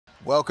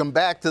Welcome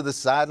back to the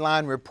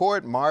Sideline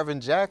Report. Marvin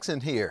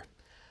Jackson here.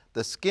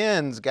 The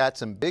Skins got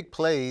some big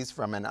plays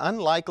from an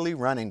unlikely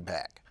running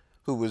back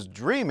who was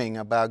dreaming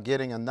about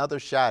getting another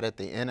shot at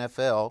the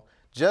NFL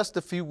just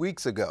a few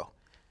weeks ago.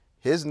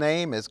 His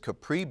name is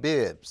Kapri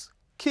Bibbs,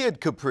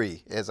 Kid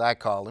Kapri, as I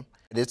call him.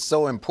 It's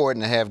so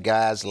important to have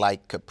guys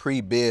like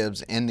Kapri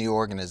Bibbs in the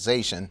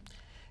organization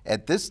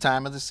at this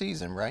time of the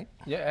season, right?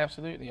 Yeah,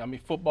 absolutely. I mean,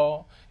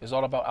 football is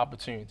all about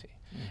opportunity.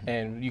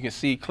 And you can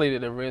see clearly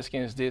the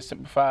Redskins did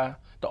simplify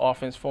the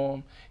offense for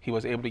him. He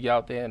was able to get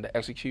out there and to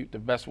execute the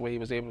best way he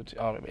was able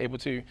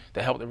to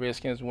help the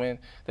Redskins win.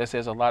 That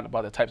says a lot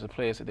about the types of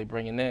players that they're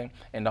bringing in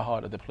and the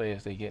heart of the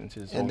players they get into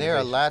this organization. And there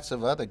are lots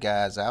of other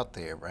guys out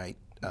there, right?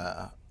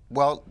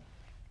 Well,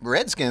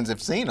 Redskins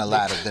have seen a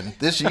lot of them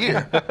this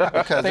year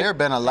because there have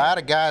been a lot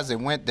of guys that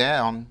went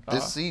down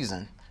this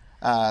season.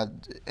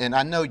 And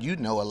I know you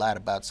know a lot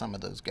about some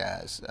of those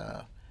guys.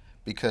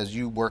 Because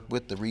you work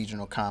with the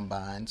regional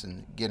combines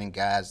and getting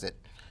guys that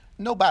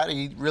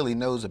nobody really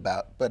knows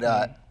about. But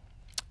I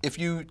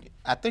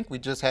think we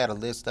just had a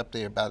list up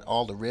there about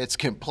all the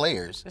Redskin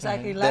players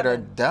that are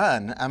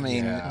done. I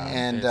mean,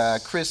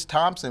 Chris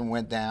Thompson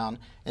went down,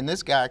 and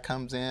this guy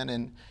comes in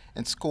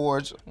and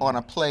scores on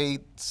a play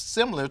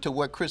similar to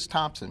what Chris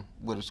Thompson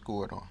would have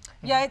scored on.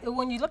 Yeah,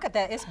 when you look at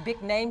that, it's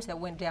big names that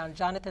went down.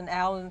 Jonathan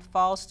Allen,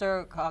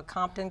 Foster,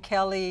 Compton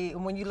Kelly.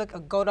 And when you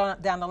go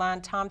down the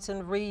line,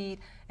 Thompson, Reed,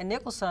 and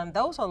Nicholson,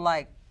 those are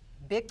like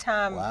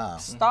big-time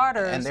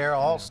starters. And they're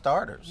all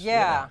starters.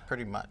 Yeah.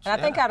 Pretty much. And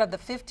I think out of the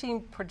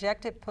 15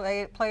 projected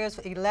players,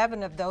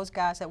 11 of those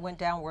guys that went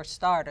down were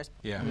starters.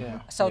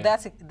 So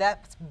that's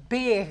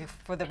big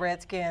for the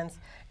Redskins,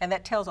 and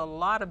that tells a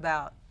lot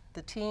about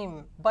the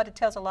team, but it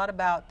tells a lot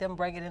about them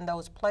bringing in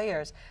those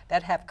players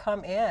that have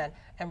come in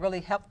and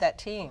really helped that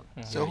team.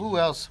 So who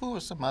else? Who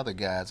are some other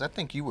guys? I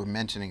think you were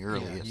mentioning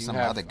earlier some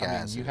other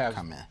guys you that have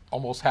come in.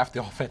 Almost half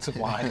the offensive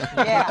line,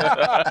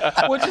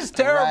 which is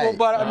terrible.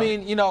 But I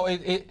mean, you know,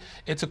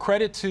 it's a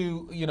credit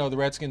to the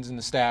Redskins and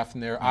the staff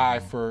and their eye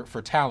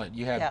for talent.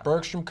 You had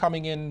Bergstrom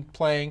coming in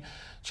playing.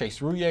 Chase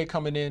Rouillet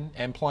coming in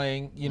and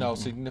playing,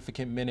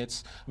 significant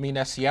minutes. I mean,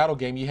 that Seattle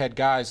game, you had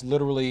guys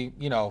literally,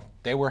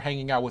 they were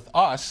hanging out with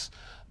us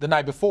the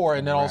night before,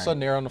 and then all of a sudden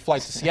they're on the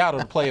flight to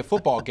Seattle to play a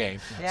football game.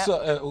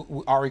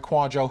 So Ari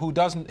Kwanjo,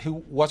 who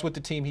was with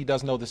the team, he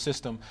does know the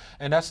system,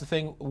 and that's the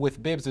thing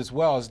with Bibbs as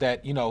well, is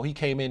that he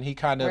came in, he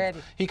kind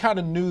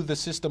of knew the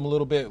system a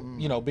little bit,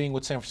 being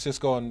with San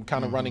Francisco and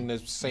kind of running the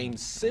same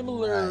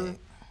similar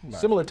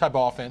type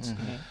of offense.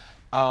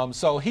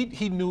 So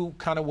he knew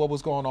kind of what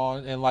was going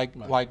on, and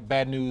like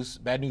Bad News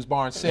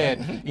Barnes said,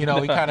 he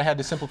kind of had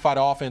to simplify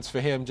the offense for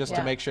him just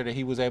to make sure that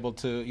he was able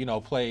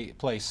to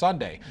play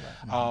Sunday.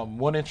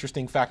 One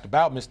interesting fact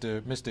about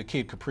Mr.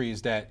 Kid Kapri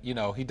is that he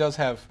does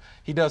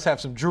have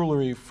some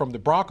jewelry from the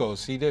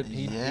Broncos. He got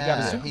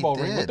a Super Bowl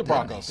ring with the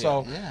Broncos.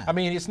 So I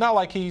mean, it's not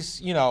like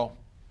he's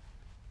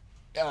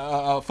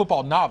a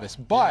football novice,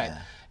 but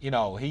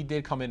he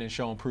did come in and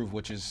show and prove,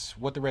 which is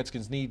what the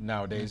Redskins need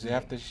nowadays. They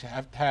have to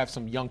have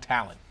some young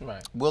talent.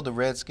 Will the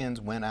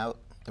Redskins win out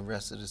the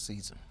rest of the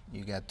season?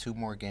 You got 2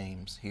 more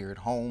games here at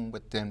home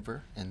with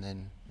Denver and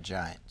then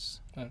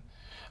Giants.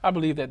 I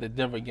believe that the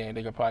Denver game,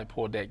 they could probably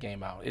pull that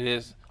game out. It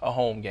is a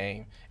home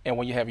game, and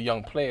when you have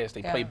young players,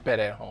 they play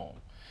better at home.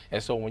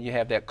 And so when you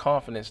have that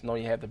confidence,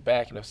 knowing you have the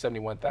backing of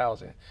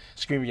 71,000,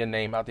 screaming your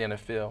name out there in the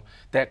field,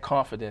 that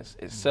confidence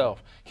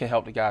itself can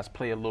help the guys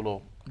play a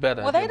little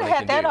better. Well, they'd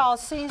had that all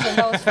season,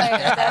 those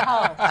fans at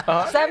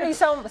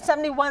home.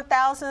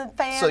 71,000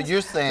 fans. So you're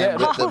saying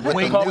with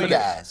the new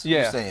guys.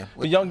 Yeah, you're saying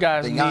the young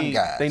guys,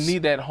 guys. They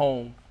need that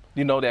home.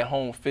 That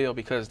home feel,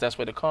 because that's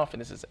where the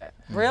confidence is at.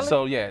 Really?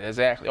 So yeah,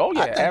 exactly. Oh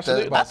yeah,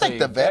 absolutely. I think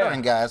the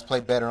veteran guys play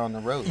better on the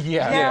road.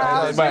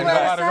 I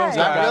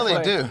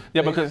really do.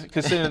 Yeah, because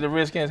considering the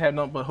Redskins have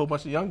but a whole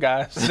bunch of young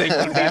guys,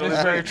 that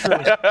is very true.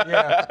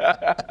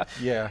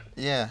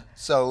 Yeah.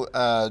 So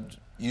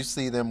you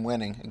see them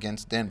winning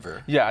against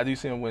Denver? Yeah, I do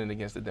see them winning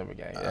against the Denver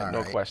game. Yeah,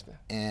 no question.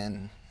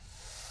 And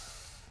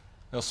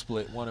they'll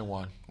split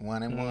 1-1.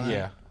 1-1.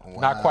 Yeah. Wow.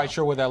 Not quite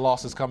sure where that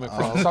loss is coming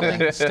from.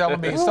 Something's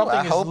telling me.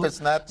 I hope it's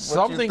not what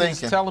something you're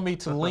is telling me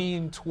to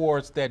lean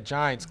towards that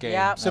Giants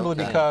game, simply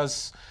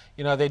because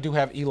they do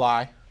have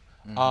Eli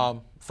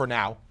for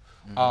now,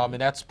 and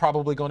that's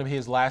probably going to be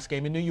his last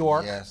game in New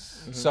York.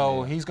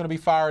 So he's going to be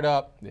fired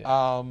up.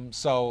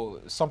 So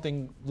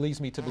something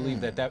leads me to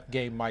believe that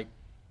game might,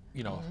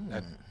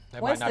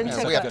 that might not be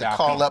so we have to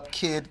call up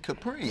Kid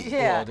Kapri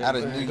out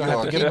of New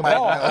York. Get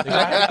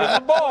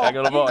the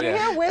ball. Did you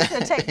hear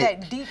Winston take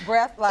that deep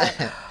breath like,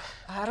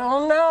 I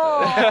don't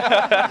know.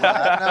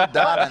 I know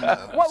Donna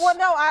knows. Well,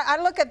 no, I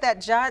look at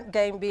that Giant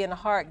game being a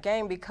hard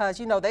game because,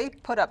 they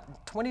put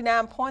up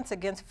 29 points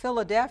against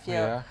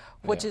Philadelphia,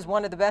 which is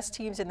one of the best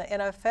teams in the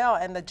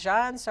NFL. And the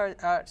Giants are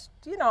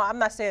I'm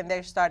not saying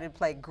they started to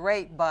play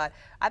great, but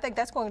I think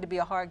that's going to be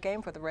a hard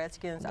game for the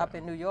Redskins up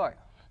in New York.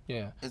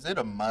 Yeah. Is it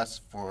a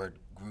must for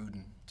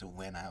Gruden to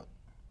win out?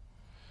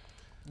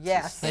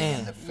 Yes. To stay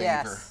in the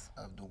favor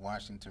of the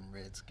Washington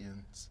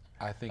Redskins?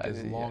 I think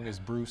as long as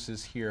Bruce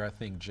is here, I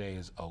think Jay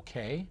is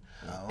okay.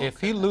 Oh, If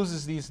he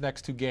loses these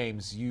next 2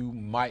 games, you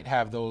might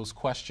have those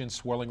questions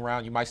swirling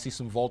around. You might see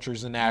some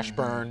vultures in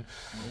Ashburn,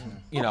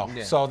 you know.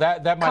 So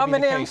that might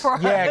coming be the in case. for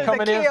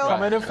coming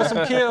in for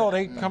some kill.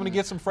 They coming to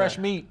get some fresh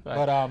meat. Right.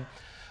 But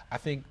I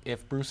think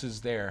if Bruce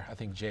is there, I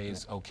think Jay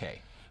is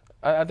okay.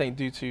 I think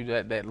due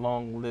to that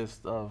long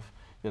list of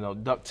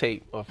duct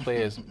tape of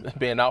players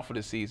being out for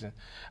the season,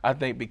 I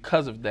think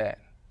because of that,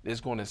 it's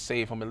going to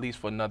save him at least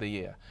for another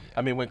year.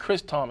 I mean, when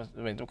Chris Thompson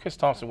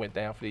went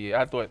down for the year,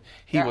 I thought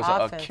he was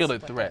a killer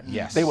threat.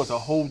 Yes. They was a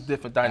whole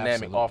different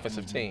dynamic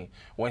offensive team.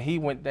 When he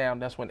went down,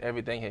 that's when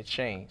everything had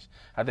changed.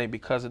 I think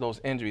because of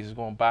those injuries, it's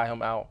going to buy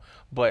him out.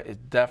 But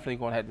it's definitely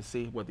going to have to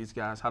see what these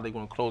guys, how they're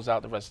going to close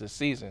out the rest of the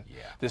season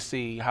to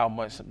see how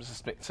much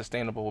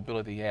sustainable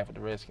ability he has for the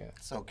Redskins.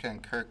 So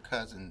can Kirk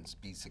Cousins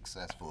be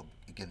successful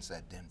against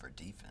that Denver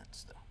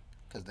defense, though?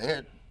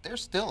 Because they're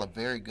still a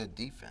very good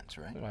defense,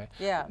 right? Right.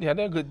 Yeah. Yeah,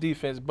 they're a good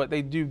defense, but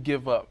they do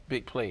give up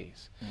big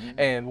plays.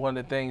 And one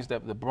of the things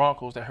that the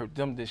Broncos that hurt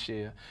them this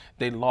year,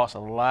 they lost a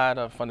lot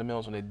of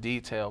fundamentals on the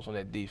details on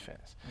that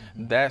defense.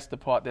 That's the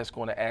part that's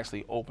going to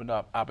actually open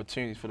up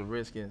opportunities for the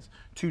Redskins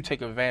to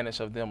take advantage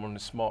of them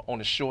on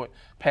the short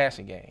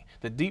passing game.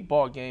 The deep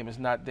ball game is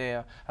not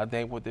there. I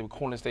think with the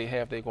corners they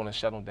have, they're going to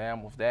shut them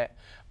down with that.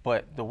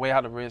 But the way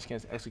how the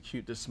Redskins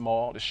execute the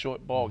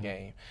short ball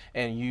game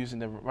and using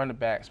the running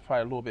backs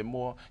probably a little bit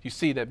more, you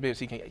see that Bibbs,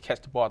 he can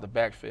catch the ball at the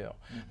backfield.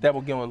 That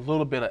will give him a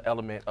little bit of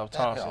element of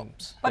Thompson.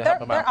 But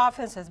their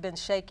offense has been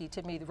shaky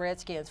to me, the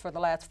Redskins, for the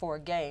last 4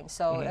 games.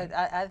 So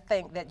I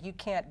think that you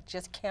can't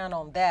just count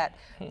on that,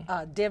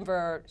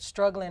 Denver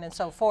struggling and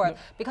so forth,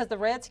 because the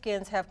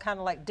Redskins have kind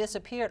of like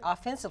disappeared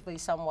offensively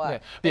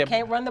somewhat. They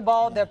can't run the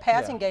ball. Their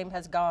passing game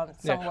has gone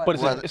somewhat.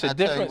 But it's a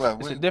difference.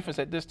 It's a difference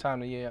at this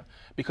time of the year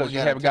because you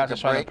have guys that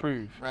are trying to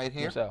improve right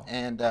here, themselves.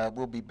 And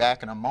we'll be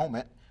back in a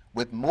moment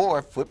with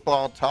more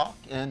football talk.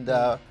 And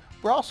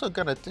we're also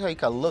going to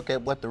take a look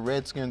at what the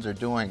Redskins are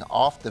doing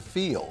off the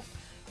field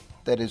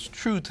that is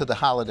true to the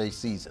holiday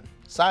season.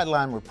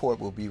 Sideline Report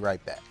will be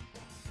right back.